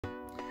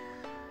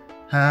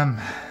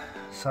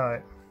So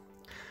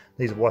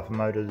these are wiper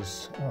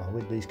motors. Oh,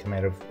 where'd these come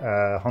out of?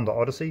 Honda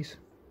Odysseys.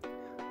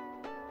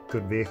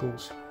 Good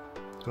vehicles.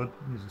 Good.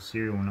 There's a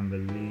serial number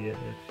there if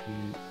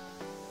you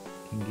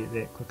can get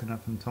that quick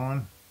enough in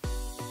time.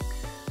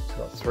 It's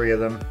got 3 of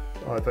them.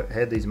 I've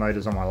had these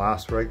motors on my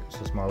last rig. It's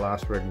just my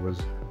last rig was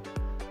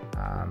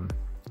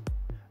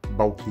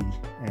bulky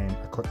and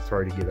a quick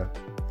throw together.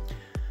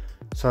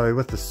 So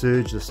with the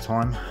surge this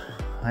time,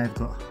 I have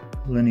got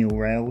lineal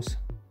rails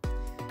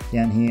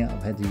down here.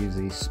 I've had to use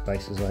these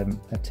spacers. I haven't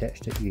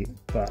attached it yet,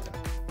 but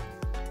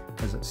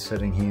as it's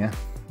sitting here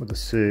with the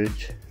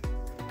surge,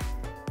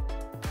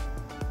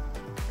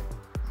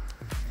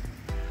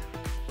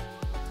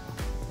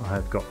 I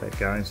have got that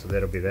going, so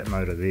that'll be that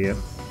motor there.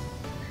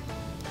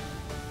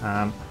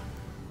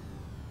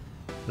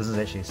 This is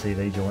actually a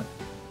CV joint.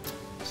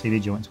 CV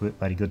joints work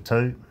bloody good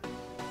too.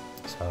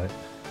 So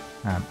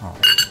I'll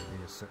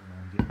just sit there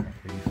and get that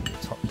ready for the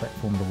top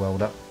platform to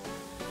weld up.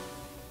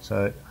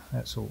 So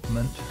that's all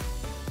mint.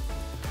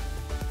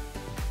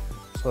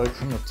 So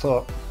from the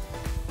top,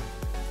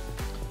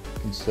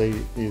 you can see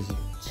there's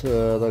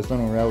those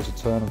little rails are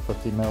turning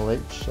 50mm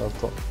each. So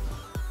I've got,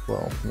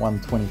 well,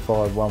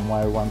 125 one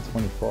way,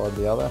 125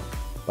 the other.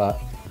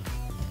 But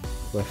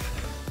with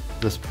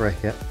this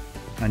bracket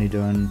only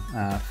doing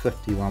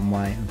 50 one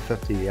way and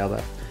 50 the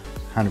other,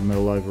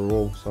 100mm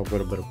overall, so I've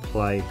got a bit of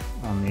play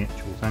on the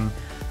actual thing.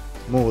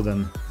 More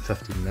than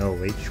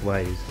 50mm each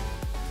way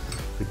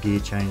for gear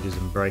changes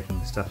and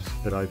braking stuff's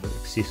a bit over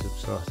excessive,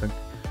 so I think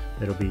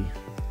that'll be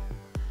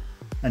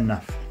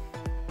enough.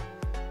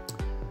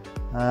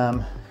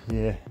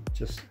 Yeah,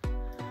 just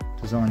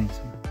designing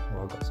some,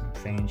 well, I've got some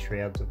fan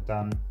shrouds I've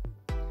done.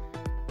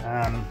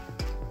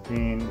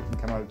 Then we can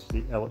come over to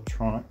the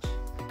electronics.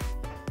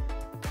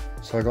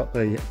 So I got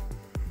the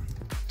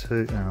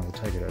two, and we'll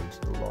take it over to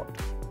the lot.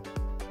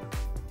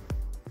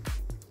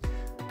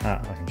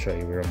 I can show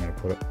you where I'm going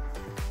to put it.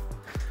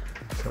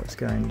 So it's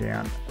going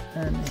down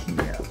in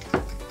here.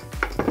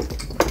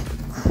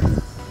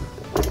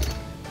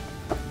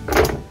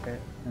 That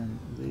and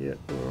there,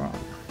 alright.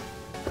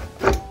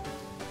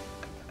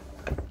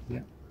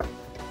 Yeah.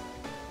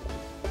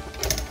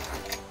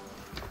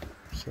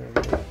 So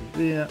that'll be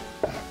there.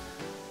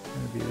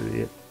 That'll be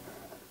there.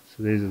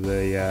 So these are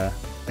the, I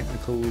think they're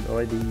called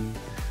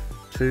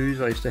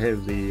ID2s. I used to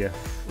have the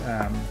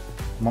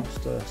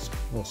Monster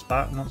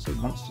Spark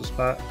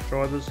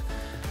drivers.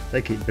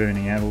 They keep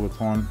burning out all the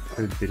time.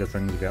 Heard better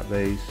things about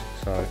these,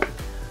 so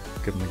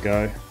give them a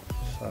go.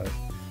 So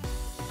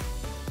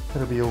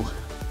it'll be all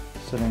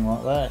sitting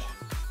like that.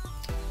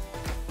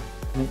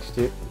 Next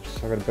step,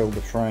 so I've got to build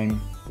the frame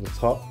for the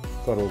top.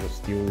 Got all the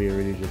steel there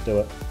ready to do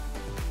it.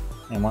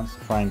 And once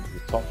the frame to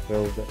the top's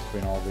built, that's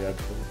when I'll be able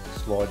to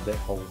slide that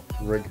whole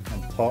rig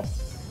on top.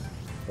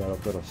 But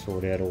I've got to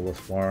sort out all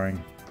this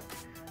wiring.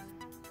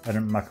 I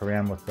didn't muck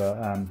around with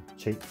the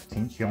cheap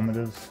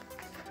potentiometers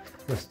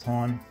this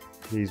time.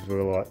 These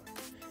were like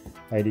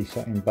 80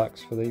 something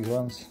bucks for these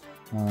ones.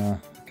 I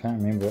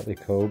can't remember what they're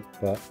called,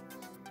 but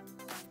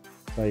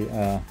they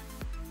are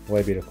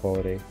way better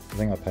quality. I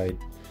think I paid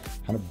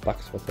 100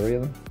 bucks for 3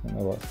 of them. I think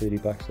they're like 30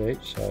 bucks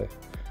each, so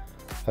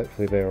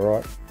hopefully they're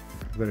alright.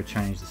 I've got to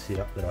change the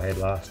setup that I had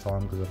last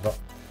time because I've got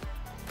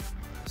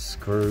a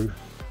screw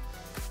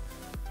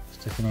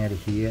sticking out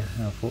of here,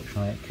 and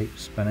unfortunately it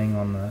keeps spinning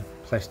on the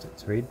plastic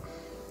thread.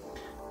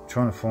 I'm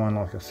trying to find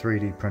like a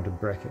 3D printed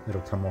bracket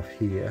that'll come off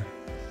here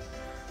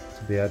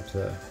to be able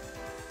to,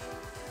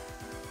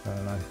 I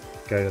don't know,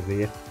 go to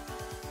there.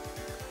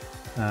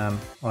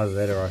 Either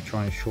that or I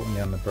try and shorten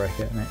down the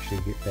bracket and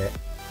actually get that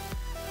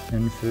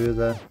in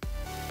further.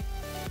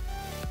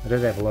 I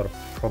did have a lot of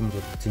problems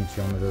with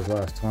potentiometers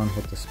last time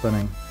with the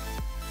spinning,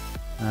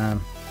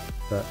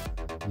 but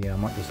yeah, I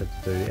might just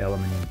have to do the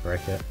aluminium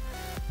bracket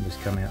and just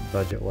come out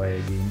budget way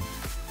again.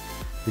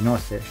 It'd be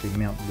nice to actually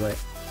mount that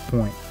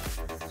point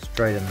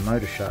straight in the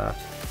motor shaft,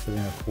 but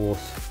then of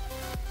course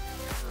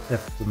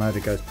if the motor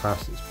goes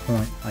past its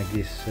point, I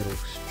guess it'll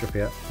strip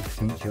out the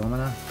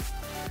potentiometer.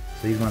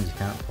 So these ones you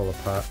can't pull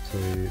apart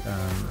to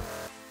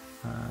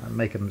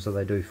make them so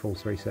they do full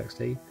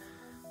 360.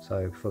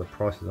 So for the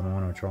price of them, I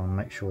want to try and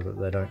make sure that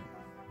they don't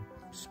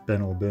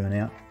spin or burn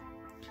out.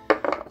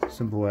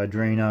 Simple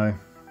Arduino.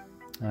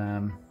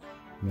 Yeah,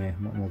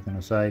 what more can I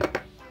say?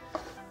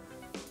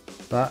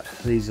 But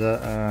these are,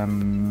 I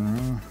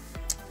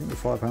think the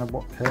 500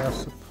 watt power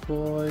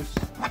supplies.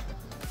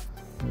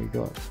 We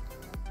got,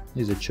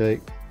 these are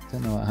cheap. I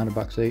think they're like 100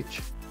 bucks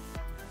each.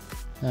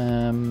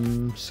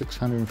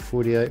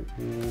 648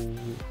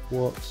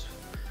 watts.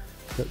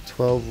 But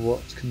 12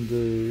 watts can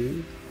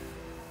do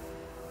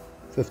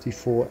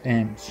 54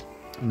 amps,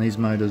 and these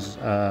motors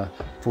are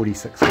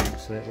 46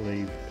 amps, so that will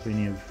leave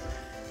plenty of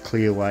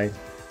clearway.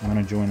 I'm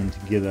going to join them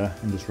together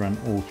and just run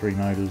all 3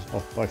 motors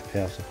off both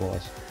power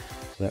supplies,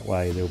 so that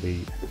way there'll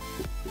be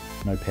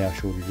no power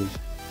shortages.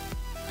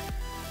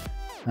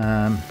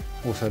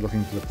 Also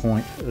looking to the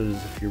point is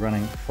if you're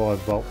running 5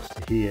 volts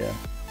to here,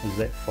 is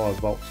that 5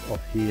 volts off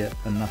here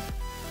enough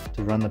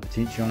to run the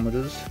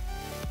potentiometers,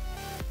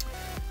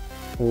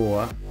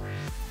 or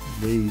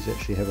these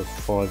actually have a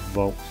 5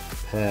 volt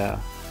power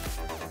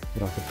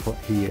that I could put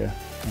here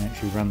and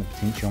actually run the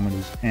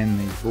potentiometers and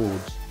these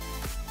boards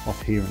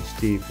off here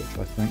instead, which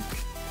I think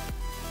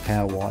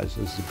power wise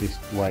is the best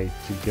way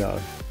to go.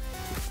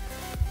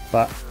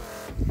 But,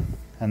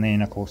 and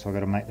then of course I've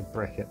got to make the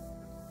bracket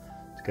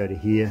to go to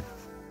here.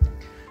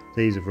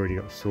 These have already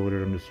got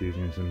sorted. I'm just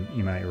using some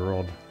M8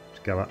 rod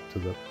to go up to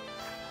the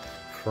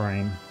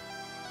frame,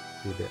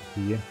 see about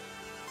here.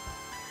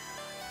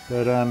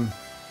 But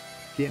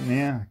getting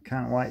there,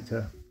 can't wait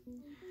to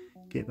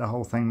get the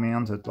whole thing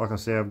mounted. Like I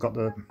said, I've got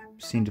the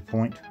center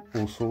point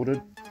all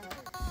sorted,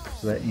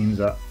 so that ends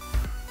up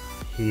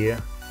here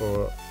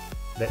for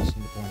that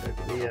center point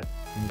over there,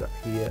 ends up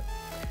here,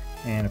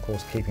 and of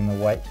course keeping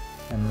the weight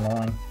in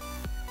line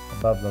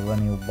above the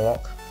lineal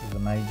block is a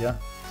major,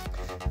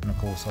 and of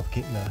course I've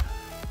kept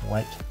the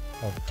weight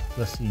of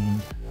this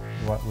end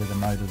right where the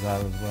motors are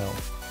as well,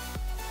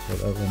 so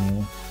the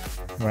lineal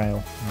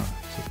rail.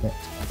 Set that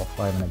off,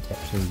 I haven't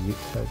attached these yet,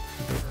 so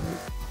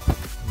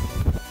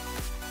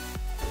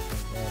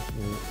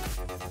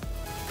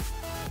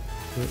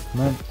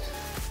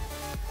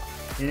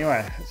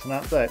anyway, it's an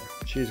update.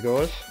 Cheers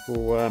guys,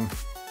 we'll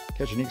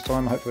catch you next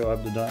time. Hopefully I'll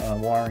have the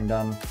wiring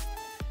done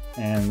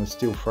and the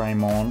steel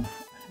frame on,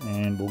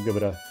 and we'll give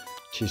it a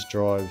test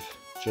drive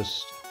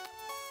just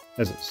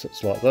as it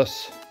sits like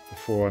this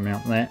before I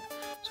mount that.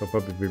 So I'll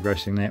probably be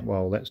racing that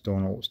while that's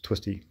doing all its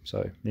twisty.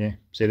 So yeah,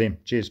 see you then,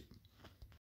 cheers.